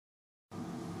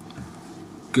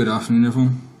Good afternoon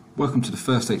everyone, welcome to the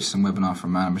first HSM webinar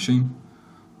from Man & Machine.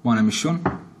 My name is Sean,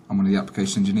 I'm one of the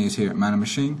application engineers here at Man &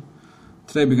 Machine.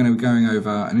 Today we're going to be going over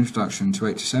an introduction to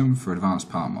HSM for advanced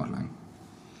part modelling.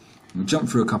 We'll jump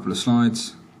through a couple of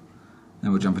slides,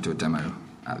 then we'll jump into a demo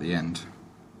at the end.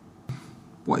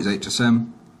 What is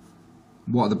HSM?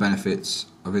 What are the benefits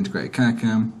of integrated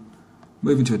CAD/CAM?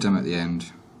 Moving to a demo at the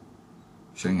end,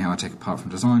 showing you how I take a part from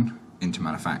design into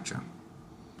manufacture.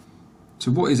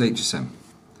 So what is HSM?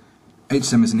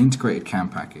 HSM is an integrated CAM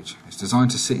package. It's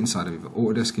designed to sit inside of either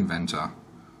Autodesk Inventor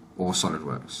or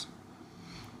SolidWorks.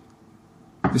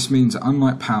 This means that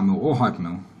unlike PowerMill or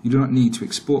Hypermill, you do not need to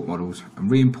export models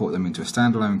and re-import them into a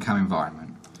standalone CAM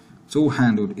environment. It's all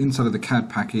handled inside of the CAD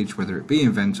package, whether it be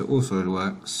Inventor or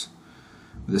SolidWorks,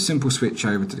 with a simple switch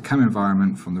over to the CAM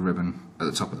environment from the ribbon at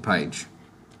the top of the page.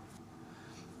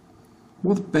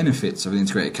 What are the benefits of an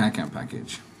integrated CAD/CAM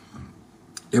package?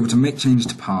 You're able to make changes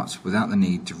to parts without the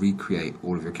need to recreate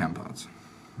all of your CAM parts.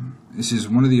 This is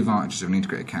one of the advantages of an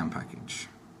integrated CAM package.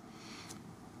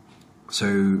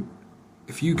 So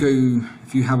if you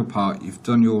have a part, you've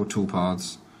done your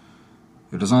toolpaths,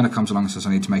 your designer comes along and says I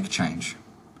need to make a change.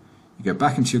 You go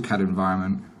back into your CAD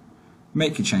environment,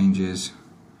 make your changes,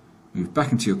 move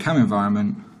back into your CAM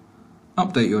environment,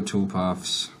 update your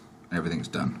toolpaths, and everything's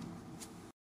done.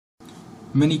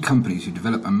 Many companies who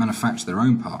develop and manufacture their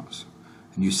own parts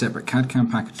and use separate CAD/CAM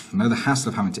packages will know the hassle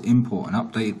of having to import an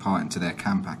updated part into their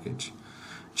CAM package,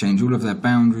 change all of their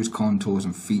boundaries, contours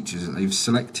and features that they've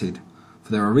selected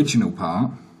for their original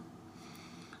part,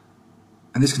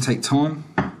 and this can take time,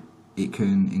 it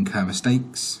can incur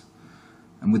mistakes,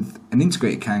 and with an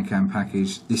integrated CAD/CAM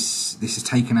package this is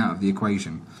taken out of the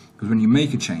equation, because when you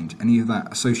make a change, any of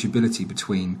that associability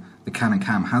between the CAD and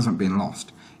CAM hasn't been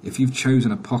lost. If you've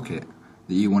chosen a pocket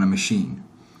that you want to machine,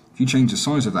 if you change the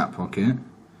size of that pocket,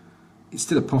 it's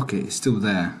still a pocket, it's still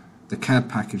there. The CAD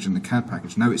package and the CAD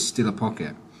package know it's still a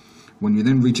pocket. When you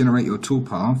then regenerate your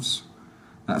toolpaths,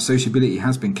 that associability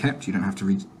has been kept, you don't have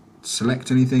to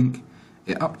select anything,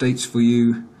 it updates for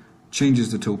you,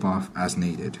 changes the toolpath as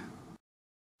needed.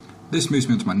 This moves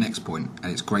me on to my next point,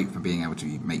 and it's great for being able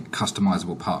to make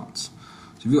customizable parts.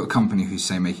 So if you've got a company who's,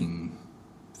 say, making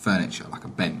furniture, like a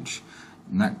bench,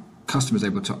 and that customer is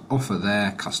able to offer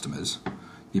their customers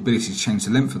the ability to change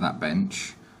the length of that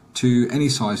bench to any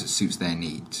size that suits their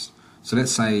needs. So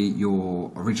let's say your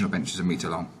original bench is 1 metre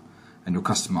long and your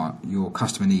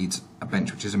customer needs a bench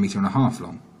which is 1.5 metres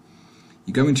long.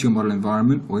 You go into your model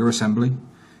environment or your assembly,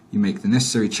 you make the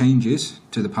necessary changes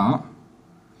to the part,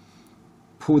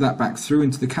 pull that back through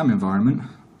into the CAM environment,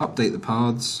 update the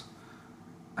paths,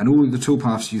 and all of the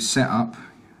toolpaths you set up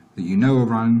that you know are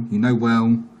run, you know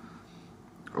well,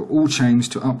 are all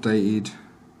changed to updated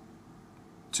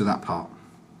to that part.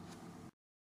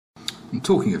 And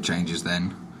talking of changes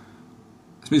then,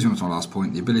 let's move on to my last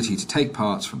point, the ability to take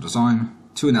parts from design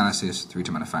to analysis through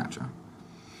to manufacture.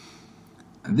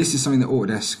 And this is something that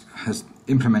Autodesk has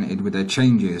implemented with their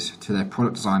changes to their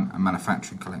product design and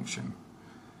manufacturing collection.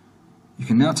 You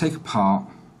can now take a part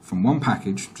from one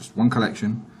package, just one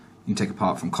collection. You can take a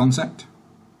part from concept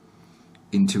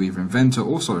into either Inventor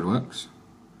or SolidWorks,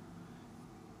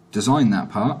 design that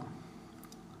part,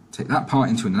 take that part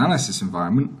into an analysis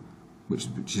environment, which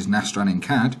is Nastran in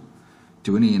CAD,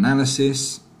 do any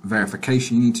analysis,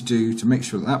 verification you need to do to make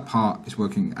sure that that part is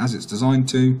working as it's designed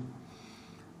to,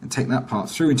 and take that part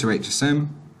through into HSM,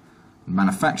 and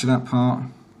manufacture that part,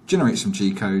 generate some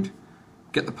G-code,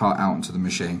 get the part out onto the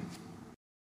machine.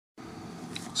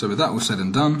 So with that all said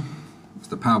and done, that's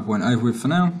the PowerPoint over with for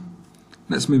now.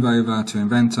 Let's move over to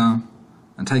Inventor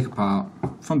and take a part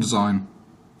from design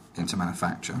into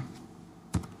manufacture.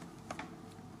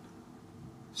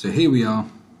 So here we are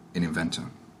in Inventor.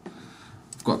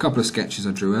 I've got a couple of sketches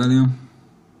I drew earlier,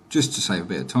 just to save a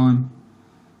bit of time.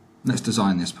 Let's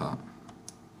design this part.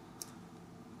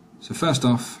 So first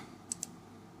off,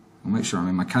 I'll make sure I'm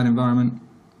in my CAD environment.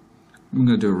 I'm going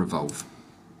to do a revolve.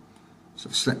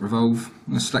 So select revolve,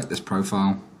 I'm going to select this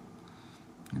profile,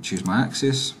 and choose my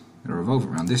axis, I'm going to revolve it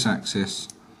around this axis,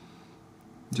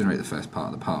 generate the first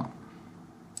part of the part.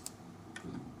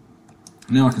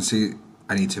 Now I can see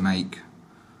I need to make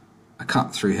a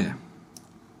cut through here.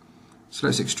 So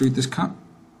let's extrude this cut,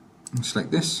 and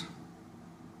select this,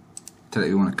 tell it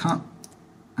we want to cut,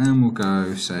 and we'll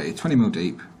go say 20mm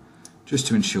deep, just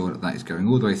to ensure that that is going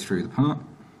all the way through the part,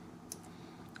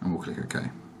 and we'll click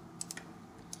OK.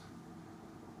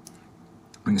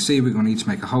 We can see we're going to need to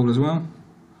make a hole as well.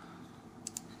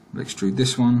 We'll extrude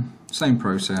this one, same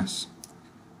process,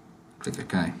 click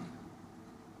OK.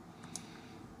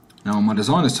 Now my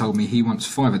designer's told me he wants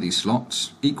 5 of these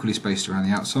slots, equally spaced around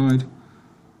the outside,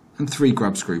 and 3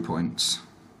 grub screw points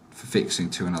for fixing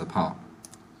to another part.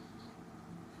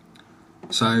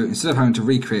 So instead of having to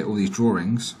recreate all these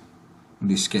drawings and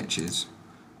these sketches,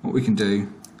 what we can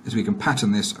do is we can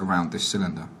pattern this around this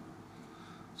cylinder.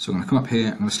 So I'm going to come up here,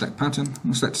 I'm going to select pattern, I'm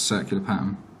going to select a circular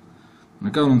pattern. I'm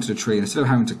going to go along to the tree, and instead of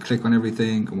having to click on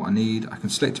everything and what I need, I can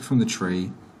select it from the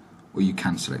tree, or you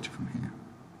can select it from here.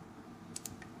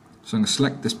 So I'm going to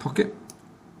select this pocket,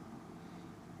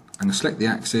 I'm going to select the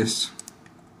axis,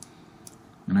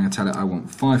 and I'm going to tell it I want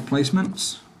 5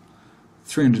 placements,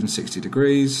 360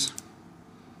 degrees,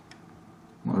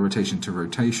 I want the rotation to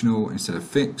rotational instead of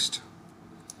fixed.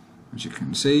 As you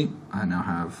can see, I now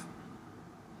have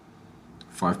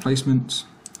 5 placements.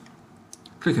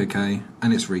 Click OK,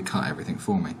 and it's recut everything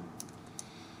for me.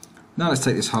 Now let's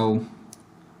take this hole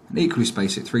and equally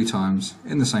space it 3 times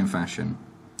in the same fashion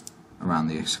around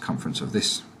the circumference of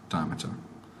this diameter.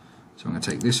 So I'm going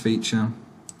to take this feature,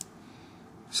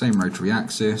 same rotary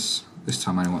axis, this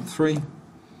time I only want 3,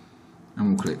 and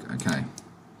we'll click OK.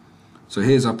 So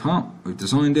here's our part, we've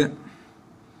designed it.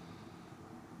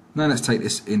 Now let's take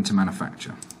this into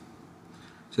manufacture.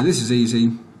 So this is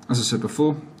easy. As I said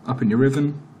before, up in your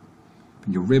ribbon,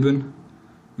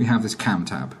 we have this cam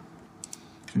tab. So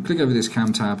you can click over this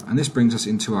cam tab, and this brings us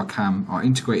into our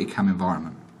integrated cam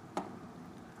environment.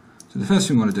 So the first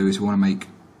thing we want to do is we want to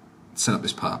set up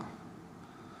this part.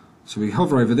 So we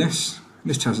hover over this, and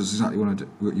this tells us exactly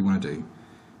what you want to do.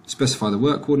 Specify the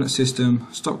work coordinate system,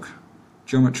 stock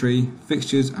geometry,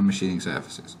 fixtures and machining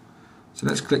surfaces. So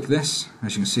let's click this.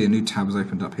 As you can see, a new tab has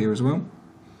opened up here as well,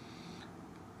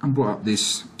 and brought up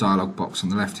this dialog box on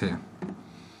the left here.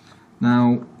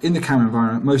 Now in the cam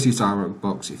environment, most of these dialog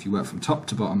boxes, if you work from top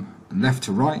to bottom and left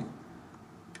to right,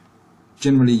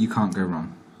 generally you can't go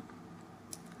wrong.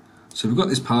 So we've got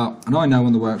this part, and I know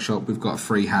on the workshop we've got a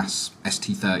free Haas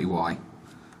ST30Y,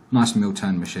 nice mill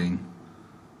turn machine.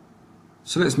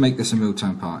 So let's make this a mill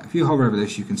turn part. If you hover over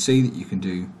this, you can see that you can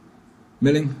do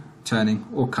milling, turning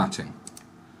or cutting.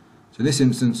 So in this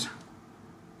instance,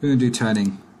 we're going to do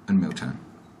turning and mill turn.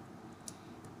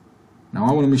 Now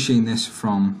I want to machine this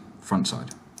from front side.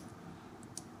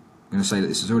 I'm going to say that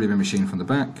this has already been machined from the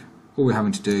back. All we're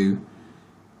having to do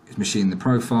is machine the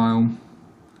profile,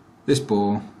 this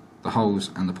bore, the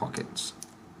holes and the pockets.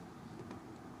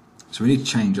 So we need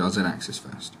to change our Z-axis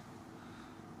first.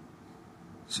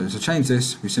 So to change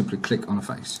this, we simply click on a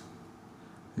face.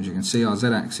 As you can see, our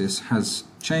Z-axis has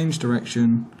changed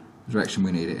direction, the direction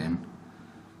we need it in.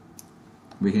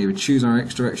 We can even choose our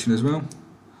X direction as well.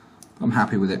 I'm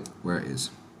happy with it where it is.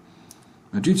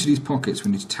 Now due to these pockets,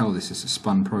 we need to tell this is a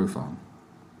spun profile.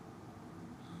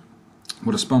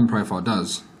 What a spun profile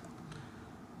does,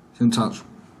 sometimes,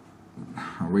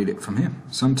 I'll read it from here.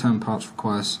 Some turn parts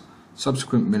requires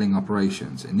subsequent milling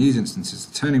operations. In these instances,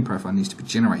 the turning profile needs to be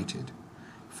generated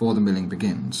before the milling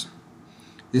begins.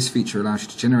 This feature allows you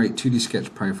to generate 2D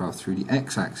sketch profile through the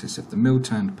X-axis of the mill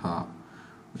turned part,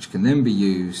 which can then be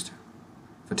used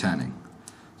for turning.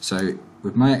 So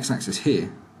with my X-axis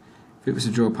here, if it was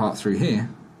to draw a part through here,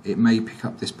 it may pick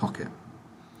up this pocket.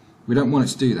 We don't want it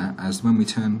to do that, as when we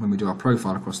do our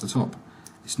profile across the top,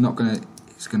 it's going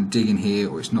to dig in here,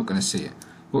 or it's not going to see it.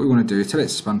 What we want to do is tell it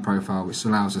it's a spun profile, which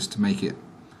allows us to make it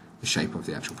the shape of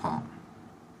the actual part.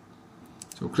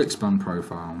 So we'll click spun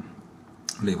profile,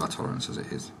 leave our tolerance as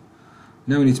it is.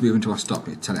 Now we need to move into our stock,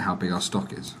 we tell it how big our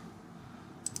stock is.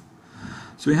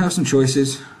 So we have some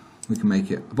choices. We can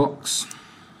make it a box,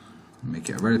 make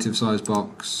it a relative size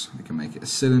box, we can make it a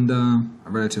cylinder, a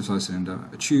relative size cylinder,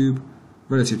 a tube,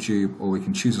 relative tube, or we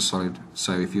can choose a solid.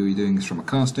 So if you're doing this from a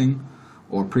casting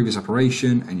or a previous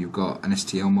operation and you've got an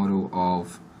STL model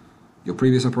of your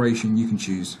previous operation, you can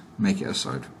choose make it a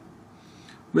solid.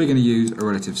 We're going to use a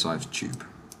relative size tube.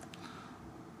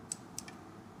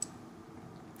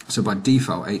 So by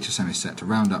default, HSM is set to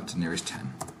round up to nearest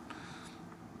 10.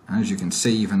 And as you can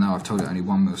see, even though I've told it only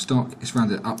 1 mil stock, it's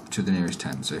rounded up to the nearest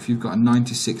 10. So if you've got a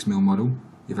 96 mil model,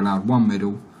 you've allowed 1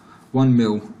 mil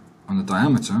on the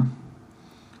diameter,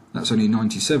 that's only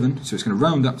 97, so it's going to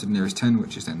round up to the nearest 10,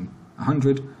 which is then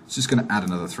 100. It's just going to add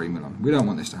another 3 mil on. We don't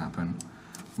want this to happen.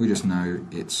 We just know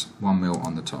it's 1 mil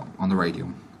on the top, on the radial.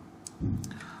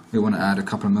 We want to add a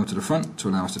couple of mil to the front to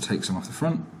allow us to take some off the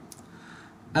front.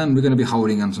 And we're going to be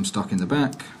holding on some stock in the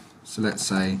back. So let's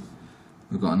say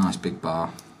we've got a nice big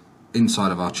bar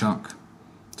inside of our chuck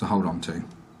to hold on to.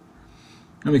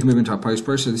 And we can move into our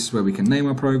post-pro. So this is where we can name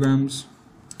our programs,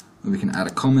 where we can add a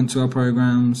comment to our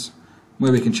programs,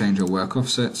 where we can change our work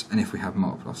offsets, and if we have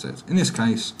multiple offsets. In this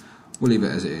case, we'll leave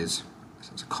it as it is.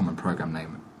 So it's a common program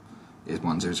name. It is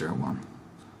 1001.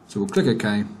 So we'll click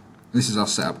OK. This is our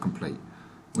setup complete.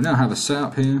 We now have a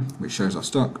setup here which shows our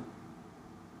stock,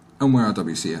 and where our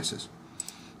WCS is.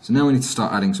 So now we need to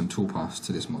start adding some toolpaths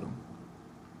to this model.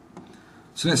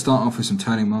 So let's start off with some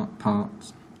turning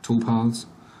toolpaths.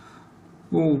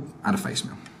 We'll add a face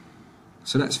mill.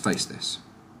 So let's face this.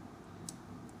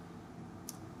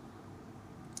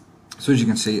 So as you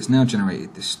can see, it's now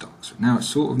generated this stock. So now it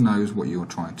sort of knows what you're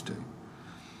trying to do.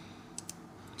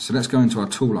 So let's go into our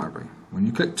tool library. When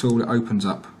you click tool, it opens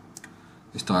up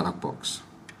this dialog box,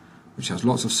 which has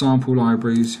lots of sample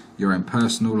libraries, your own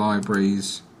personal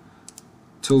libraries,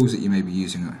 tools that you may be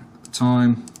using at the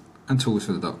time, and tools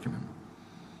for the document.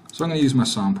 So I'm going to use my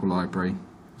sample library,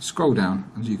 scroll down,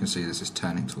 and as you can see there's this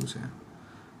turning tools here.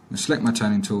 I'm going to select my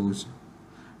turning tools.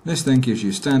 This then gives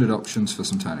you standard options for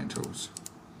some turning tools.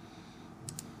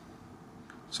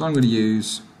 So I'm going to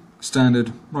use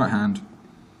standard, right hand,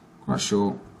 quite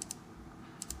short,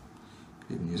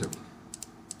 even use a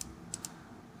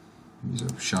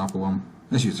sharper one.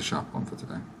 Let's use a sharper one for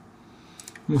today.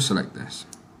 We'll select this.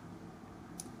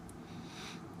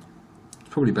 It's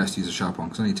probably best to use a sharp one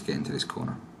because I need to get into this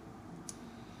corner.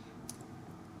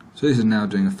 So this is now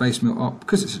doing a face mill up.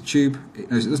 Because it's a tube, it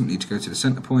knows it doesn't need to go to the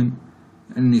center point,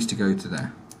 and it needs to go to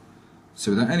there.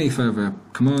 So without any further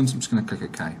commands, I'm just going to click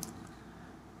OK.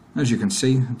 As you can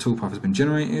see, the toolpath has been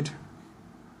generated.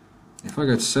 If I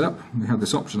go to setup, we have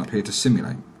this option up here to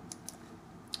simulate.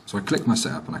 So I click my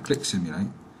setup and I click simulate.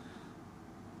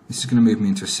 This is going to move me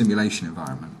into a simulation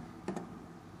environment.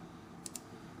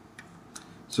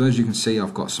 So as you can see,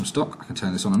 I've got some stock. I can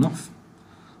turn this on and off.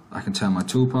 I can turn my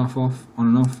toolpath off, on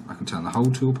and off. I can turn the whole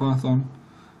toolpath on,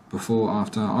 before,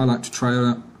 after. I like to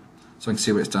trail it so I can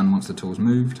see what it's done once the tool's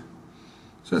moved.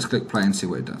 So let's click play and see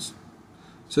what it does.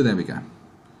 So there we go.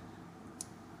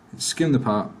 It's skimmed the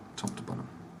part top to bottom.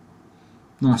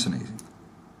 Nice and easy.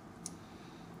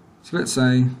 So let's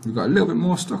say we've got a little bit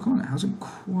more stock on it. It hasn't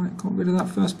quite got rid of that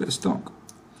first bit of stock.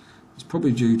 It's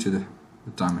probably due to the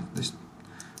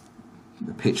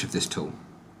pitch of this tool.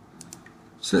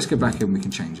 So let's go back in and we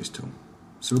can change this tool.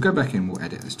 So we'll go back in, we'll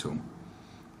edit this tool.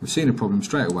 We've seen a problem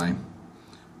straight away.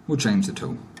 We'll change the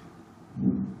tool.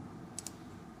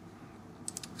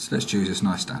 So let's choose this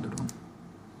nice standard one.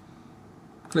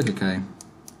 Click OK.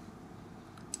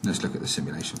 Let's look at the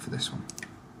simulation for this one.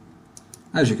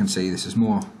 As you can see, this is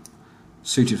more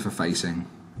suited for facing.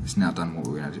 It's now done what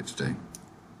we wanted it to do.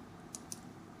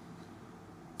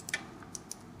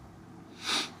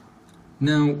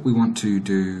 Now we want to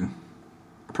do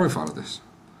a profile of this.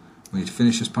 We need to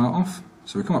finish this part off.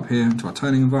 So we come up here to our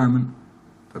turning environment,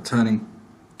 our turning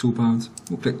toolpaths.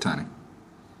 We'll click turning.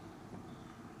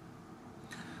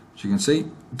 As you can see,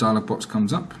 the dialog box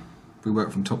comes up. We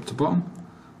work from top to bottom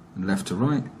and left to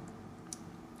right,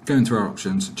 going through our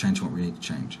options and changing what we need to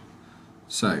change.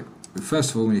 So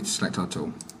first of all, we need to select our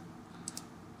tool.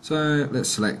 So let's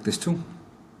select this tool.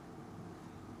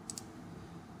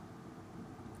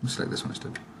 We'll select this one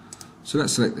instead. So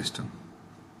let's select this tool.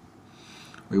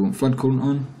 We want flood coolant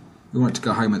on. We want it to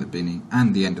go home at the beginning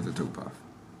and the end of the toolpath.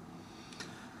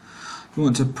 We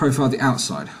want to profile the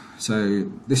outside. So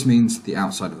this means the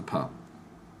outside of the part.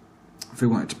 If we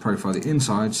wanted to profile the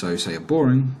inside, so say a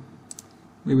boring,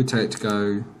 we would tell it to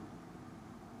go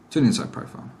to an inside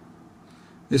profile.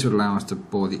 This would allow us to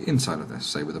bore the inside of this,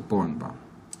 say with a boring bar.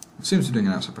 It seems to be doing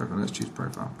an outside profile. Let's choose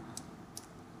profile.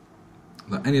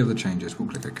 Without any other changes, we'll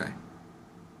click OK.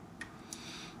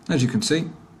 As you can see,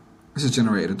 this has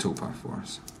generated a toolpath for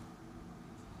us.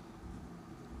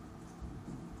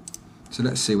 So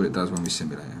let's see what it does when we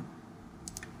simulate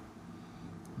it.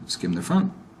 Let's skim the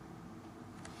front.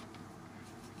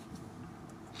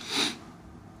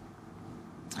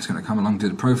 It's going to come along to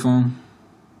the profile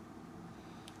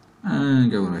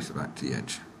and go all the way back to the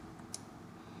edge.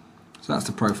 So that's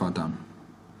the profile done.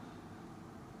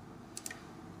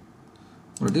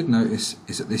 What I did notice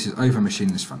is that this is over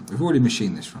machining this front. We've already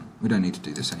machined this front. We don't need to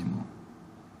do this anymore.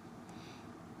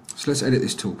 So let's edit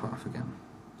this toolpath again.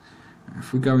 And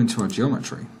if we go into our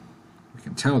geometry, we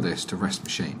can tell this to rest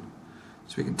machine.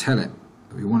 So we can tell it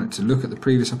that we want it to look at the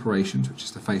previous operations, which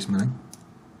is the face milling,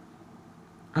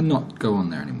 and not go on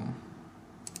there anymore.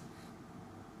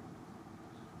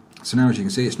 So now as you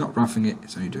can see, it's not roughing it,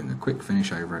 it's only doing a quick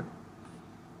finish over it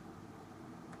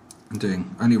and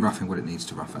doing only roughing what it needs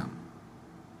to rough out.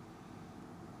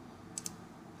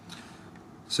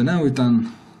 So now we've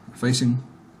done a facing,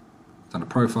 done a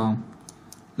profile,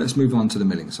 let's move on to the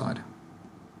milling side.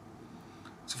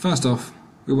 So first off,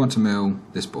 we want to mill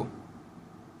this bore.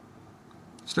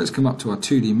 So let's come up to our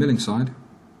 2D milling side,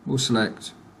 we'll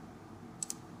select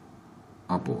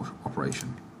our bore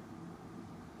operation.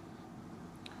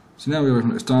 So now we open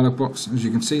up this dialog box. As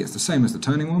you can see, it's the same as the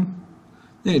turning one.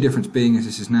 The only difference being is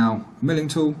this is now a milling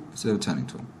tool instead of a turning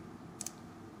tool.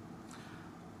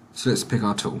 So let's pick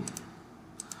our tool.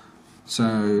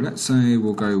 So let's say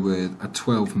we'll go with a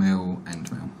 12mm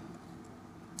end mill.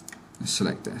 Let's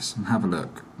select this and have a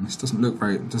look. And this doesn't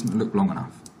look long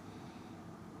enough.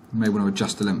 You may want to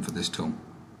adjust the length of this tool.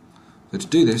 So to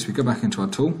do this, we go back into our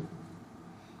tool.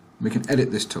 We can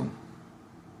edit this tool.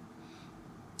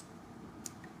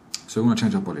 So we want to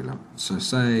change our body length. So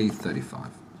say 35.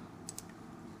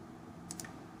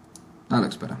 That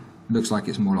looks better. Looks like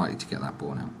it's more likely to get that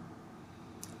bore now.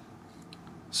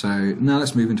 So now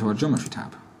let's move into our geometry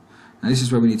tab. Now this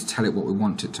is where we need to tell it what we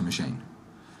want it to machine.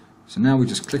 So now we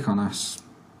just click on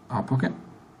our pocket,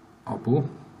 our bore,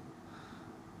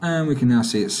 and we can now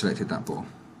see it's selected that bore.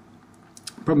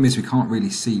 The problem is we can't really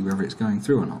see whether it's going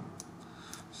through or not.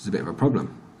 This is a bit of a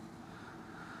problem.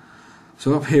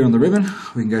 So up here on the ribbon,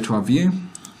 we can go to our view.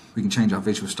 We can change our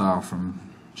visual style from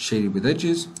shaded with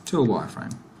edges to a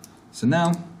wireframe. So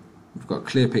now we've got a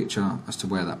clear picture as to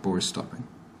where that bore is stopping.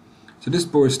 So this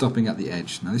bore is stopping at the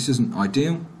edge. Now this isn't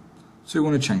ideal, so we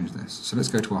want to change this. So let's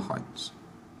go to our heights.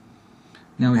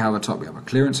 Now we have at top, we have a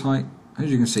clearance height.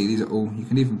 As you can see, these are all, you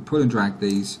can even pull and drag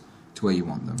these to where you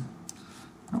want them.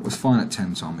 That was fine at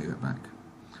 10, so I'll move it back.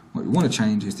 What we want to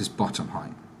change is this bottom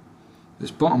height. This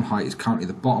bottom height is currently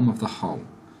the bottom of the hole.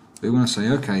 We want to say,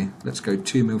 okay, let's go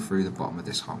 2mm through the bottom of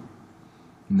this hole.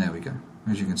 And there we go.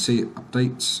 As you can see, it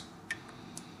updates.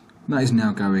 That is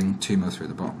now going 2mm through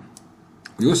the bottom.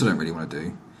 What we also don't really want to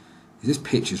do is this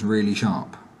pitch is really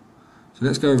sharp. So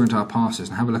let's go over into our passes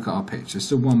and have a look at our pitch.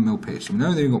 It's a 1mm pitch. We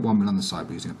know that we've got 1mm on the side,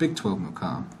 but using a big 12mm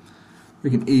cutter, we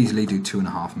can easily do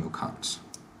 2.5mm cuts.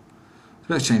 So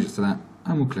let's change it to that,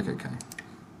 and we'll click OK.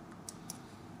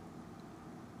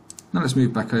 Now let's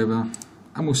move back over,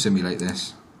 and we'll simulate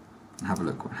this, and have a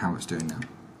look at how it's doing now.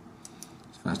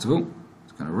 So first of all,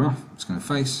 it's going to rough, it's going to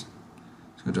face,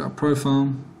 it's going to do our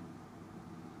profile,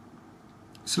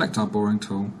 select our boring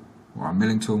tool, or our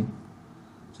milling tool.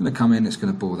 It's going to come in, it's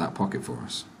going to bore that pocket for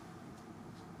us.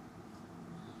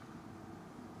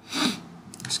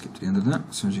 Let's skip to the end of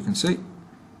that. So as you can see,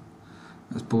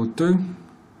 that's bored through.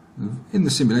 In the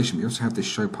simulation we also have this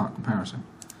show part comparison.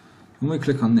 When we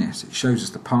click on this, it shows us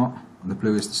the part, and the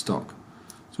blue is the stock.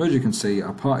 So as you can see,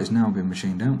 our part is now being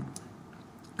machined out,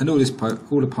 and all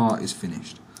the part is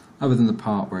finished, other than the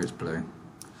part where it's blue.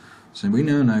 So we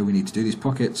now know we need to do these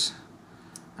pockets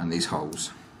and these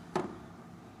holes.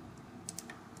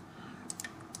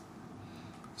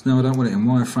 So now I don't want it in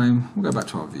wireframe, we'll go back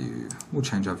to our view. We'll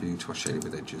change our view to our shaded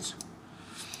with edges.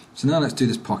 So now let's do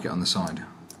this pocket on the side.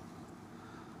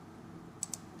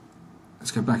 Let's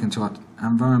go back into our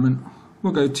environment.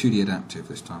 We'll go 2D adaptive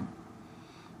this time.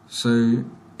 So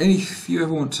if you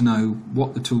ever want to know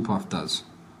what the toolpath does,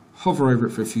 hover over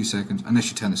it for a few seconds. Unless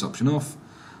you turn this option off,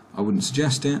 I wouldn't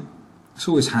suggest it. It's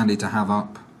always handy to have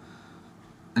up,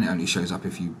 and it only shows up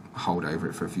if you hold over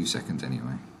it for a few seconds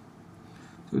anyway.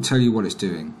 It will tell you what it's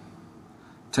doing.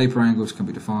 Taper angles can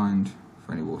be defined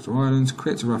for any water islands.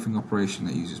 Creates a roughing operation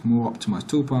that uses more optimized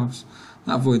toolpaths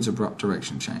that avoids abrupt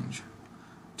direction change.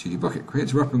 2D bucket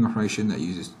creates a roughing operation that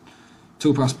uses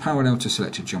toolpaths parallel to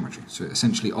selected geometry, so it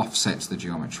essentially offsets the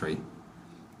geometry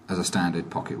as a standard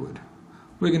pocket would.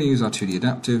 We're going to use our 2D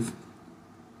adaptive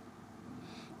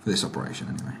for this operation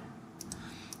anyway.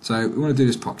 So we want to do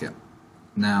this pocket.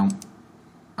 Now,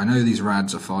 I know these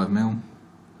rads are 5mm,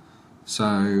 so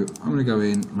I'm going to go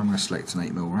in and I'm going to select an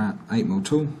 8mm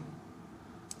tool,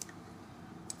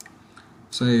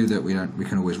 so that we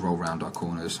can always roll round our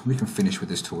corners. We can finish with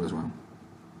this tool as well.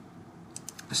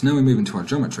 So now we move into our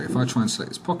geometry. If I try and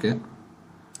select this pocket,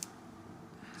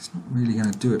 it's not really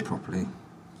going to do it properly.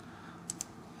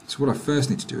 So what I first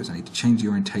need to do is I need to change the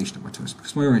orientation of my tools,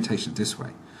 because my orientation is this way.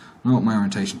 I want my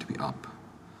orientation to be up.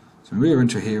 So we move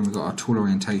into here and we've got our tool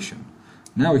orientation.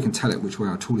 Now we can tell it which way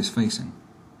our tool is facing.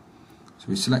 So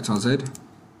we select our Z,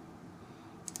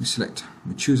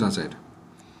 we choose our Z.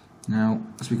 Now,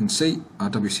 as we can see, our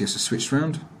WCS is switched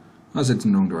around, our Z's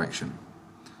in the wrong direction.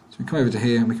 So we come over to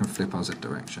here and we can flip our Z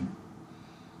direction.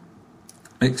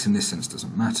 X in this sense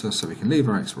doesn't matter, so we can leave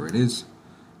our X where it is.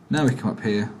 Now we come up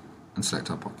here and select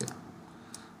our pocket.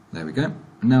 There we go.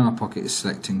 And now our pocket is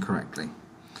selecting correctly.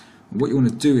 And what you want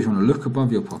to do is you want to look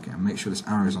above your pocket and make sure this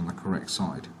arrow is on the correct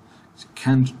side. So it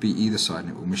can be either side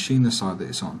and it will machine the side that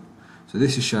it's on. So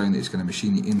this is showing that it's going to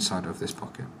machine the inside of this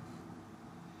pocket.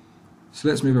 So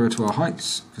let's move over to our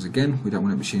heights, because again, we don't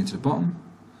want it machining to the bottom.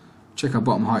 Check our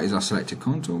bottom height is our selected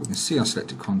contour. We can see our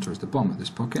selected contour is the bottom of this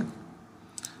pocket.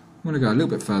 I'm going to go a little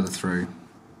bit further through,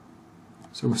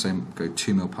 so we'll say go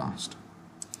 2mm past.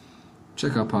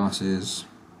 Check our passes,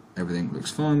 everything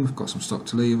looks fine, we've got some stock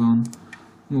to leave on,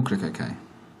 and we'll click OK.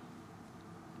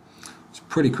 So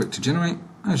pretty quick to generate.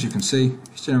 As you can see,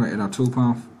 it's generated our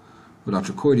toolpath with our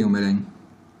trochoidal milling.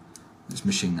 Let's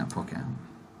machine that pocket out.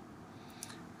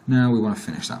 Now we want to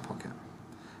finish that pocket.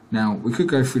 Now we could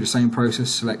go through the same process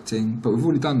selecting, but we've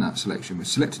already done that selection. We've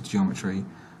selected the geometry,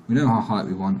 we know how height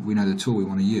we want, we know the tool we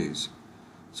want to use.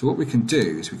 So what we can do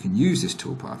is we can use this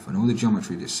toolpath and all the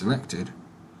geometry that's selected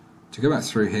to go back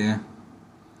through here.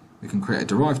 We can create a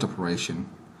derived operation,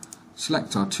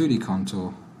 select our 2D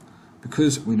contour.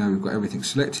 Because we know we've got everything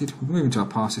selected, we'll move into our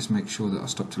passes, make sure that our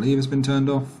stop to leave has been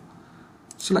turned off,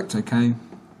 select OK, and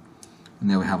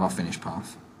there we have our finished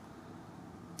path.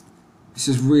 This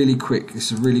is really quick,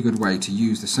 this is a really good way to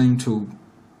use the same tool,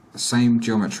 the same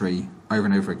geometry over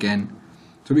and over again.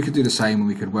 So we could do the same and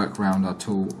we could work around our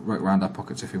tool, work around our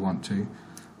pockets if we want to.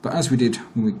 But as we did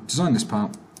when we designed this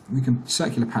part, we can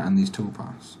circular pattern these tool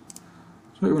paths.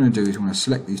 So what we want to do is we want to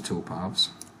select these tool paths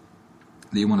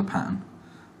that you want to pattern.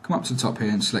 Come up to the top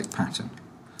here and select pattern.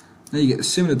 Now you get the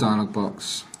similar dialog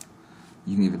box.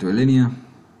 You can either do a linear,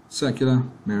 circular,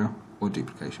 mirror, or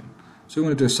duplication. So we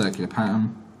want to do a circular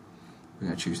pattern. We're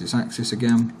going to choose this axis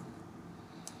again.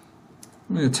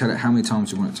 We're going to tell it how many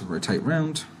times we want it to rotate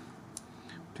round.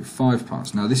 Do 5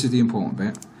 parts. Now this is the important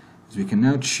bit, is we can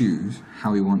now choose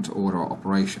how we want to order our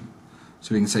operation.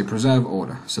 So we can say preserve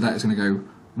order. So that is going to go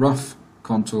rough,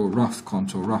 contour, rough,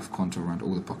 contour, rough, contour around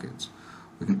all the pockets.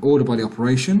 We can order by the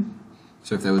operation,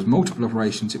 so if there was multiple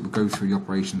operations it would go through the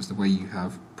operations the way you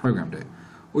have programmed it.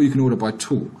 Or you can order by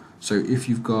tool, so if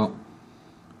you've got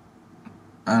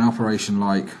an operation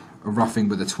like a roughing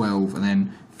with a 12 and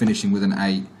then finishing with an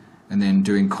 8 and then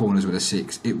doing corners with a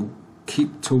 6, it will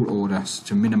keep tool orders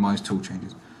to minimise tool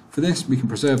changes. For this we can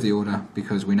preserve the order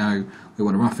because we know we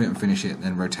want to rough it and finish it,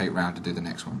 then rotate round to do the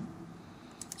next one.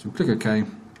 So we'll click OK.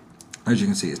 As you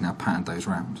can see it's now patterned those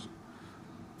rounds.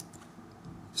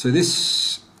 So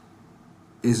this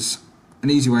is an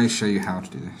easy way to show you how to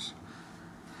do this.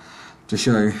 To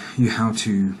show you how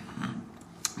to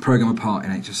program a part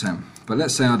in HSM. But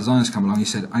let's say our designer's come along, he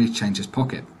said, I need to change this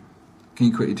pocket. Can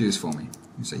you quickly do this for me?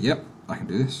 You say, yep, I can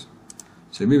do this.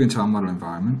 So we move into our model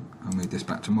environment and move this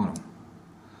back to model.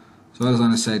 So our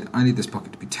designer said, I need this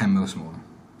pocket to be 10 mil smaller.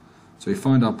 So we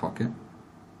find our pocket.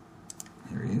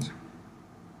 Here he is.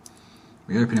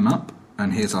 We open him up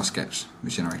and here's our sketch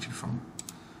which generated from.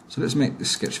 So let's make this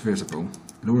sketch visible,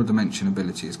 and all the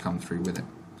dimensionability has come through with it.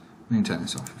 We can turn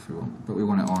this off if we want, but we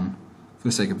want it on for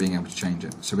the sake of being able to change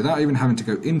it. So without even having to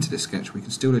go into this sketch, we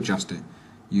can still adjust it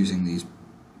using these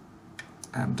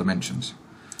dimensions.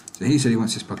 So he said he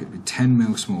wants this pocket to be 10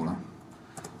 mil smaller.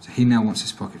 So he now wants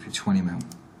this pocket to be 20 mil.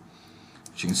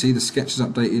 As you can see, the sketch is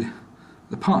updated.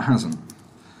 The part hasn't.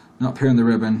 Now up here on the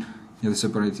ribbon, you have this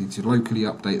ability to locally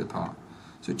update the part.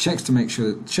 So it checks to make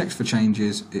sure, it checks for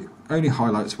changes, it only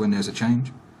highlights when there's a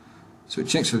change. So it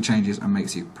checks for the changes and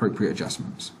makes the appropriate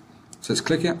adjustments. So let's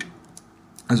click it.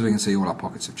 As we can see, all our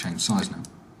pockets have changed size now.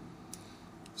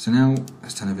 So now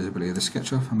let's turn the visibility of the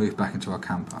sketch off and move back into our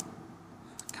CAM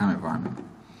environment.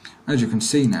 As you can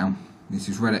see now, there's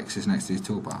these red X's next to these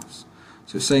toolpaths.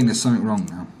 So it's saying there's something wrong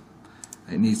now.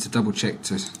 It needs to double check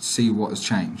to see what has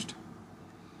changed.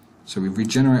 So we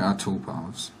regenerate our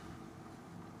toolpaths.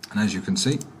 And as you can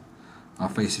see, our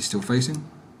face is still facing,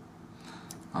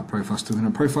 our profile is still in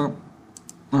a profile,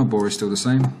 our bore is still the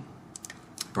same,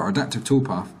 but our adaptive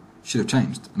toolpath should have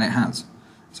changed, and it has.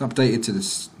 It's updated to the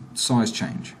size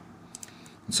change,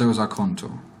 and so is our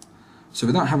contour. So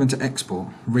without having to export,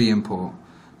 re-import,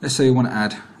 let's say we want to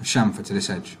add a chamfer to this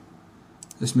edge.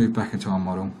 Let's move back into our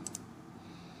model.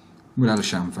 We'll add a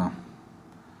chamfer.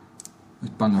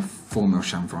 Let's bung a 4mm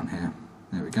chamfer on here.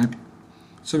 There we go.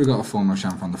 So we've got a 4mm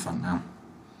chamfer on the front now.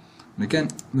 And again,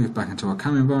 move back into our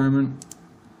CAM environment,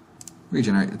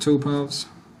 regenerate the toolpaths,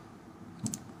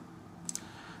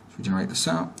 regenerate the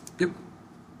setup, yep.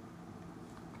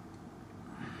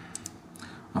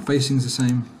 Our facing is the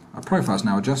same, our profile is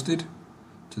now adjusted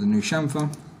to the new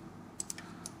chamfer,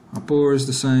 our bore is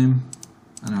the same,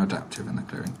 and our adaptive and the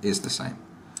clearing is the same.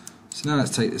 So now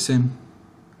let's take this in,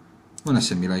 run a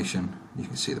simulation, you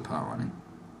can see the part running.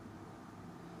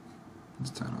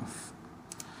 Let's turn off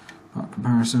part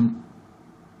comparison.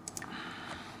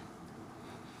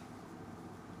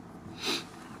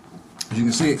 As you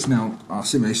can see, it's now our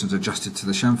simulation's adjusted to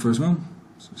the chamfer as well.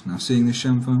 So it's now seeing this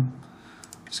chamfer.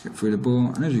 Let's get through the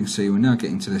bore, and as you can see, we're now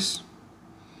getting to this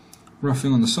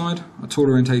roughing on the side. Our tool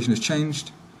orientation has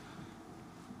changed.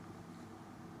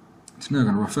 It's now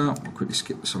going to rough out. We'll quickly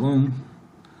skip this along,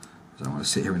 because I want to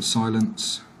sit here in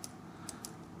silence.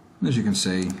 And as you can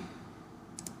see,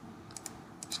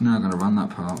 it's now going to run that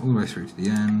part all the way through to the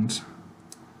end.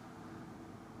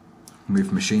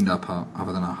 We've machined our part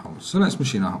other than our holes. So let's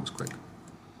machine our holes quick.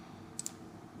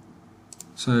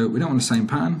 So we don't want the same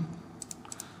pattern.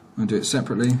 I'm going to do it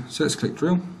separately. So let's click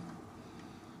drill.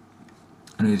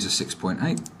 And it is a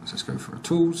 6.8. So let's go for our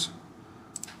tools.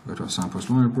 Go to our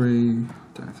samples library.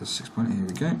 Don't know if there's 6.8. Here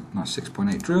we go. Nice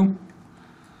 6.8 drill.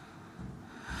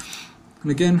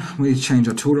 And again, we need to change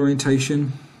our tool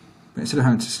orientation. But instead of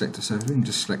having to select a surface, we can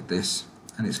just select this,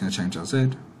 and it's going to change our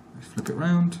Z. We flip it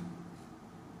round.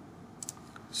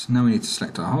 So now we need to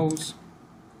select our holes.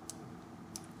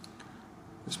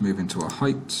 Let's move into our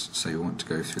height. Say we want to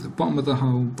go through the bottom of the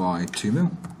hole by 2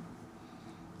 mil.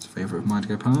 It's a favourite of mine to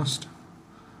go past.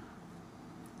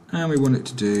 And we want it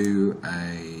to do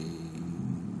a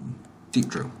deep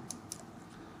drill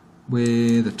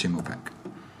with a 2 mil pack.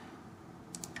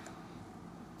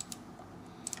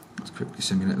 Let's quickly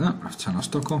simulate that. I have to turn our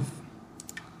stock off.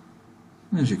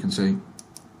 As you can see,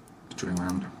 it's drilling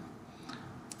around.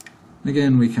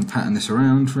 Again, we can pattern this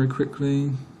around very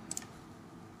quickly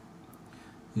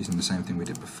using the same thing we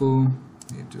did before.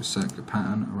 We do a circular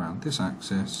pattern around this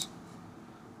axis.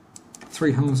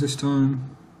 3 holes this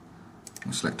time.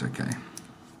 We'll select OK. As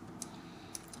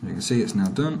you can see, it's now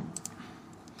done.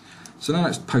 So now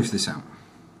let's post this out.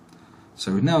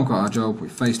 So we've now got our job, we've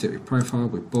faced it, we've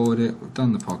profiled, we've bored it, we've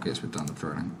done the pockets, we've done the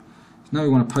drilling. So now we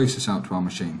want to post this out to our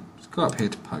machine. Let's go up here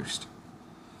to post.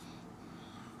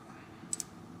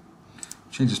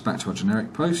 Change this back to our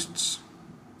generic posts.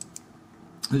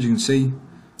 As you can see,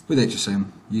 with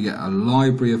HSM, you get a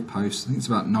library of posts. I think it's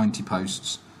about 90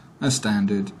 posts as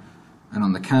standard. And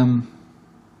on the CAM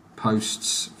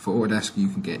posts for Autodesk, you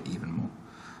can get even more.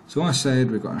 So I said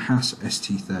we've got a HAS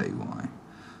ST30Y.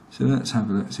 So let's have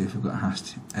a look, see if we've got a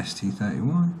HAS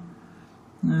ST30Y.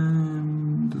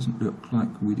 Doesn't look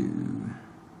like we do.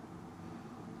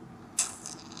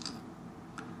 It's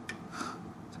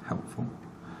helpful.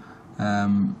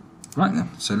 Right then,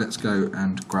 so let's go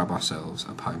and grab ourselves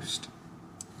a post.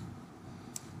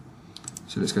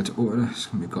 So let's go to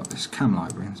Autodesk, and we've got this CAM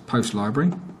library, this post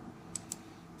library.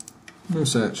 We'll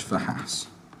search for HAS.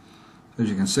 So as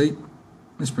you can see,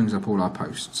 this brings up all our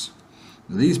posts.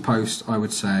 These posts, I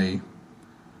would say,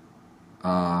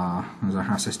 are as a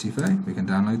HAS ST30. We can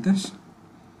download this.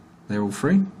 They're all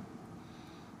free.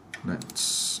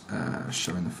 Let's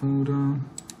show in the folder.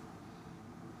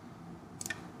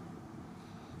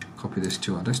 Copy this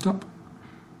to our desktop.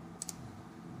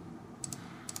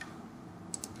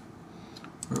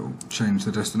 We'll change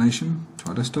the destination to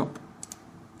our desktop.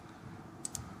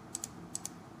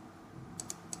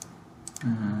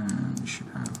 And we should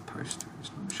have a post.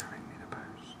 It's not showing me the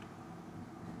post.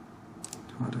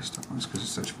 To our desktop. That's because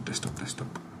it's searching for desktop.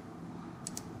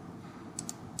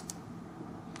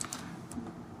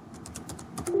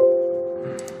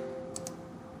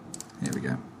 Here we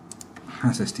go.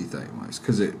 HAS ST30Y.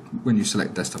 Because when you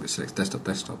select desktop, it selects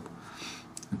desktop.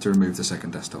 And to remove the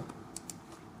second desktop.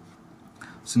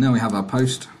 So now we have our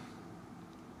post.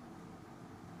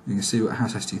 You can see what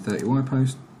HAS ST30Y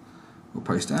post. We'll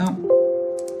post it out.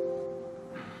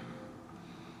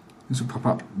 This will pop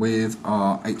up with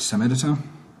our HSM editor.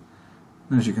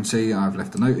 And as you can see, I've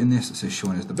left a note in this that says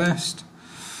Sean is the best.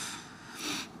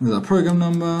 With our program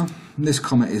number. And this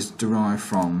comment is derived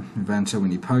from Inventor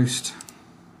when you post.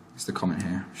 It's the comment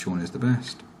here, Sean is the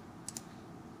best.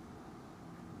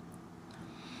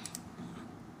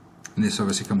 And this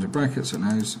obviously comes in brackets, so it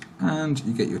knows. And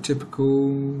you get your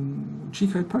typical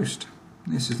G-code post.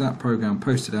 This is that program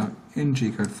posted out in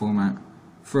G-code format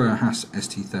for a HAS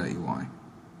ST30Y.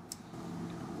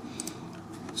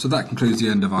 So that concludes the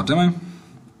end of our demo.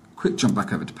 Quick jump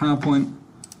back over to PowerPoint.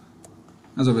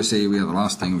 As obviously we have the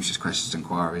last thing, which is questions and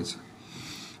inquiries.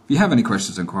 If you have any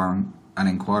questions and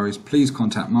inquiries, please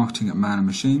contact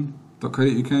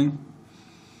marketing@manandmachine.co.uk,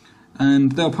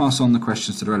 and they'll pass on the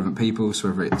questions to the relevant people. So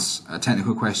whether it's a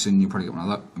technical question, you probably get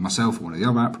one of myself or one of the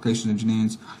other application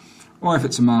engineers, or if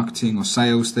it's a marketing or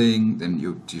sales thing, then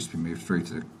you'll just be moved through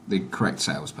to the correct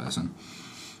salesperson.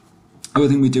 Other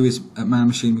thing we do is at Man and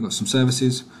Machine, we've got some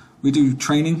services. We do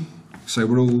training, so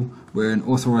we're an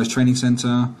authorised training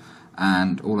centre,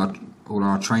 and all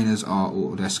our trainers are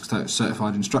Autodesk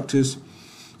certified instructors.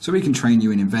 So we can train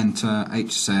you in Inventor,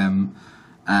 HSM,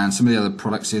 and some of the other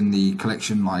products in the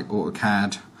collection like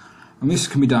AutoCAD. And this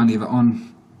can be done either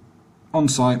on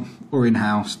site or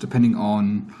in-house, depending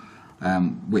on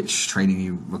which training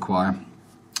you require.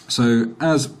 So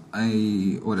as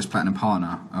a Autodesk Platinum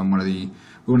partner, we're one of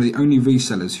the only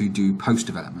resellers who do post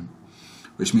development,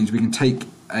 which means we can take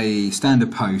a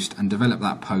standard post and develop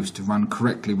that post to run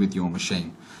correctly with your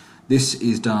machine. This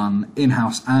is done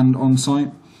in-house and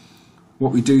on-site.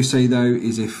 What we do say though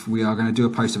is if we are going to do a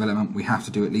post development, we have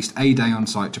to do at least a day on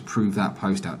site to prove that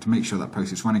post out, to make sure that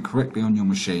post is running correctly on your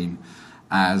machine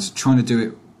as trying to do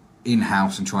it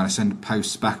in-house and trying to send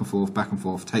posts back and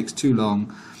forth takes too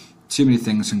long. Too many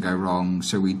things can go wrong,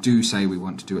 so we do say we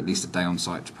want to do at least a day on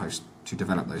site to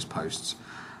develop those posts.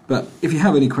 But if you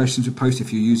have any questions with posts,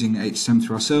 if you're using HSM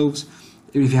through ourselves,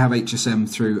 if you have HSM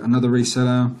through another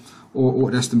reseller or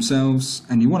Autodesk themselves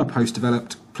and you want a post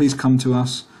developed, please come to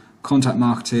us, contact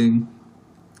marketing,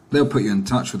 they'll put you in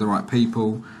touch with the right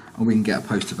people and we can get a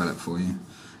post developed for you.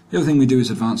 The other thing we do is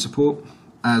advanced support,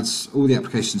 as all the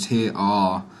applications here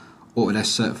are Autodesk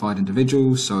certified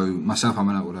individuals. So myself, I'm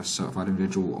an Autodesk certified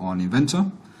individual on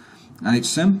Inventor and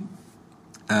HSM.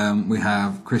 We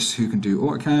have Chris who can do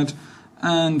AutoCAD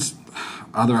and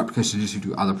other applications who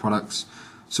do other products.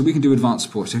 So we can do advanced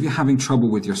support. So if you're having trouble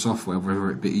with your software, whether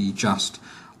it be just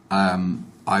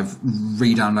I've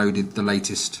re-downloaded the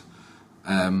latest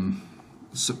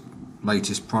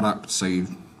product, so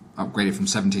you've upgraded from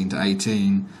 17 to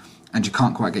 18 and you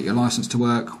can't quite get your license to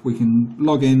work, we can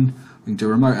log in, we can do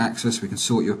remote access, we can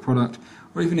sort your product.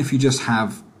 Or even if you just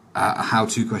have a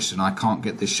how-to question, I can't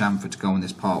get this chamfer to go on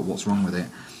this part, what's wrong with it?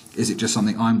 Is it just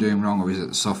something I'm doing wrong, or is it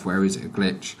the software, is it a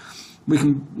glitch? We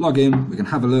can log in, we can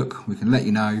have a look, we can let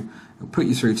you know, it'll put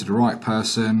you through to the right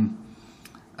person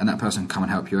and that person can come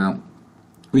and help you out.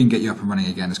 We can get you up and running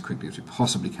again as quickly as we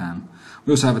possibly can.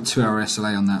 We also have a 2-hour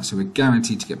SLA on that, so we're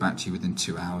guaranteed to get back to you within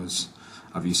 2 hours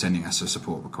of you sending us a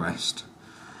support request.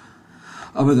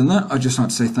 Other than that, I'd just like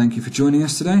to say thank you for joining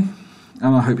us today,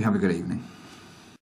 and I hope you have a good evening.